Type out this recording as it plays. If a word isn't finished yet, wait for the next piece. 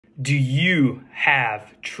Do you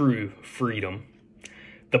have true freedom?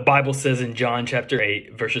 The Bible says in John chapter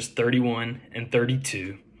 8, verses 31 and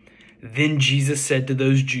 32, "Then Jesus said to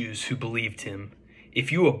those Jews who believed him,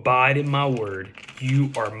 'If you abide in my word,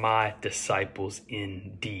 you are my disciples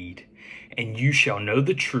indeed, and you shall know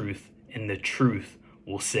the truth, and the truth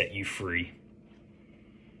will set you free.'"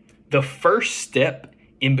 The first step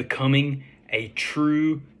in becoming a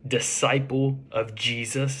true disciple of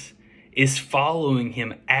Jesus is following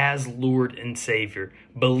him as Lord and Savior,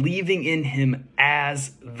 believing in him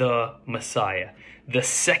as the Messiah. The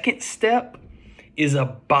second step is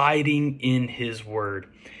abiding in his word.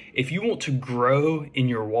 If you want to grow in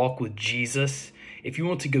your walk with Jesus, if you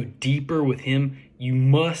want to go deeper with him, you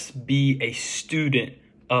must be a student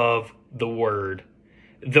of the word.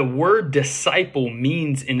 The word disciple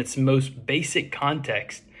means, in its most basic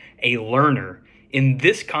context, a learner. In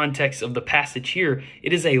this context of the passage here,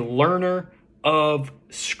 it is a learner of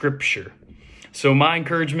Scripture. So my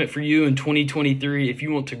encouragement for you in 2023, if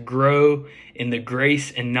you want to grow in the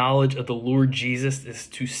grace and knowledge of the Lord Jesus, is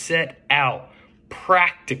to set out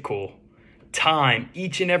practical time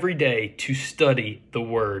each and every day to study the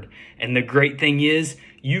Word. And the great thing is,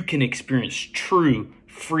 you can experience true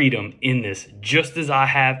freedom in this, just as I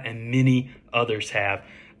have and many others have.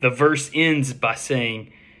 The verse ends by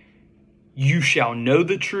saying, "You shall know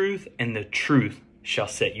the truth, and the truth shall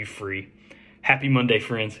set you free." Happy Monday,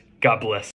 friends. God bless.